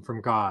heaven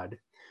from God,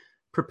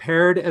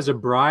 prepared as a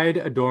bride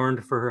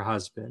adorned for her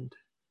husband.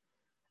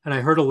 And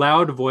I heard a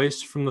loud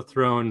voice from the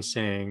throne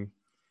saying,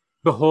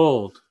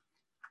 "Behold,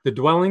 the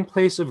dwelling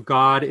place of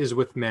God is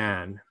with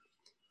man.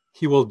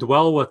 He will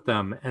dwell with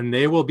them, and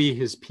they will be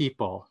his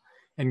people,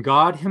 and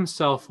God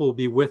himself will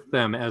be with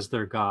them as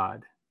their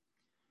God.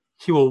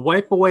 He will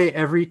wipe away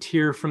every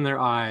tear from their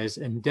eyes,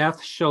 and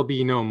death shall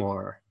be no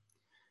more.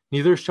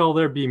 Neither shall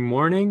there be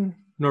mourning,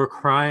 nor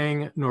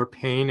crying, nor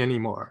pain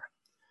anymore,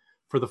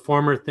 for the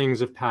former things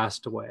have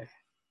passed away."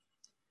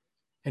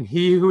 And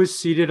he who is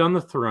seated on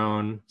the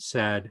throne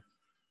said,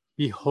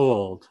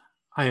 "Behold,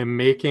 I am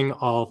making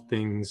all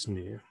things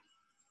new."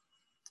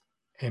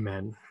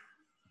 Amen.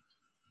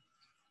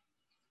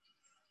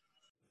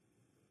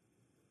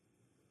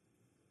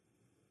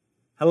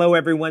 Hello,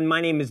 everyone. My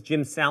name is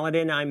Jim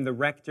Saladin. I'm the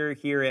rector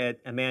here at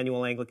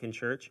Emmanuel Anglican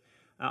Church.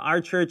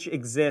 Our church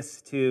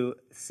exists to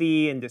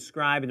see and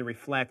describe and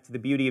reflect the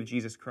beauty of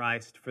Jesus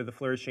Christ for the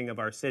flourishing of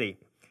our city.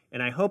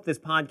 And I hope this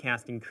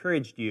podcast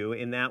encouraged you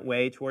in that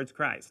way towards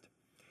Christ.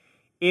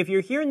 If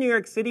you're here in New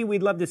York City,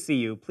 we'd love to see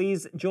you.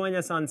 Please join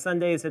us on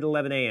Sundays at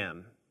 11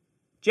 a.m.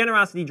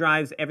 Generosity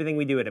drives everything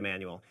we do at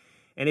Emmanuel.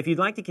 And if you'd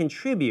like to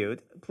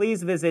contribute,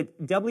 please visit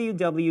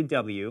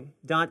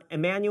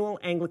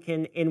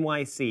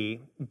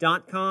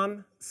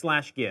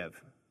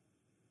www.emmanuelanglicannyc.com/give.